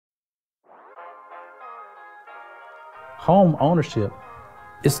home ownership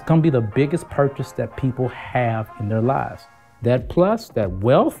is gonna be the biggest purchase that people have in their lives. That plus, that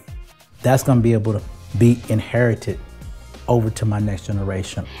wealth, that's gonna be able to be inherited over to my next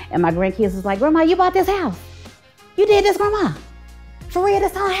generation. And my grandkids was like, Grandma, you bought this house. You did this, Grandma. For real,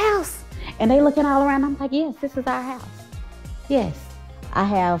 this our house. And they looking all around, I'm like, yes, this is our house. Yes, I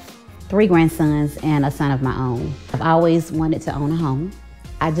have 3 grandsons and a son of my own. I've always wanted to own a home.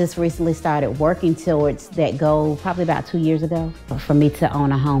 I just recently started working towards that goal probably about 2 years ago. For me to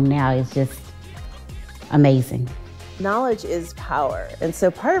own a home now is just amazing. Knowledge is power. And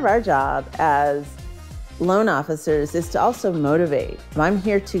so part of our job as loan officers is to also motivate. I'm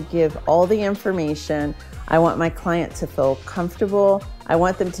here to give all the information. I want my client to feel comfortable. I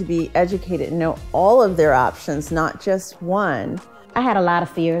want them to be educated and know all of their options, not just one. I had a lot of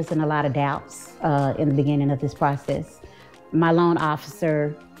fears and a lot of doubts in the beginning of this process. My loan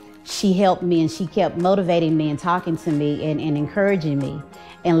officer, she helped me and she kept motivating me and talking to me and encouraging me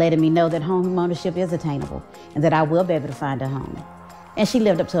and letting me know that home ownership is attainable and that I will be able to find a home. And she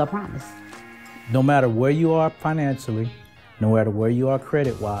lived up to her promise. No matter where you are financially, no matter where you are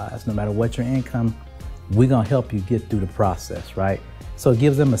credit-wise, no matter what your income, we're gonna help you get through the process, right? So it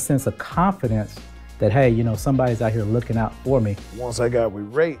gives them a sense of confidence that, hey, you know, somebody's out here looking out for me. Once I got with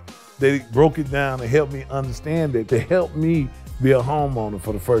Ray, they broke it down and helped me understand it, to help me be a homeowner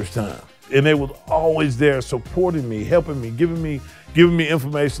for the first time. And they was always there supporting me, helping me, giving me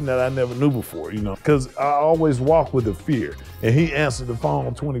information that I never knew before, you know, because I always walk with a fear. And he answered the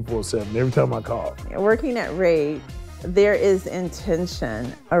phone 24/7 every time I called. Working at Ray, there is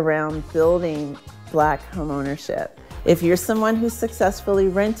intention around building Black homeownership. If you're someone who's successfully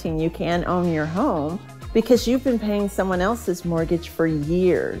renting, you can own your home because you've been paying someone else's mortgage for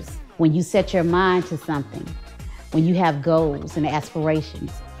years. When you set your mind to something, when you have goals and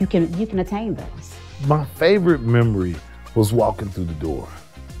aspirations, you can attain those. My favorite memory was walking through the door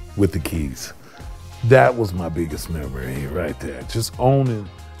with the keys. That was my biggest memory right there. Just owning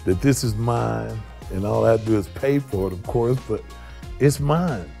that this is mine, and all I have to do is pay for it, of course, but it's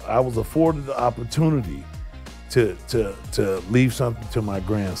mine. I was afforded the opportunity to leave something to my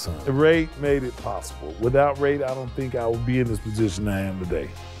grandson. Ray made it possible. Without Ray, I don't think I would be in this position I am today.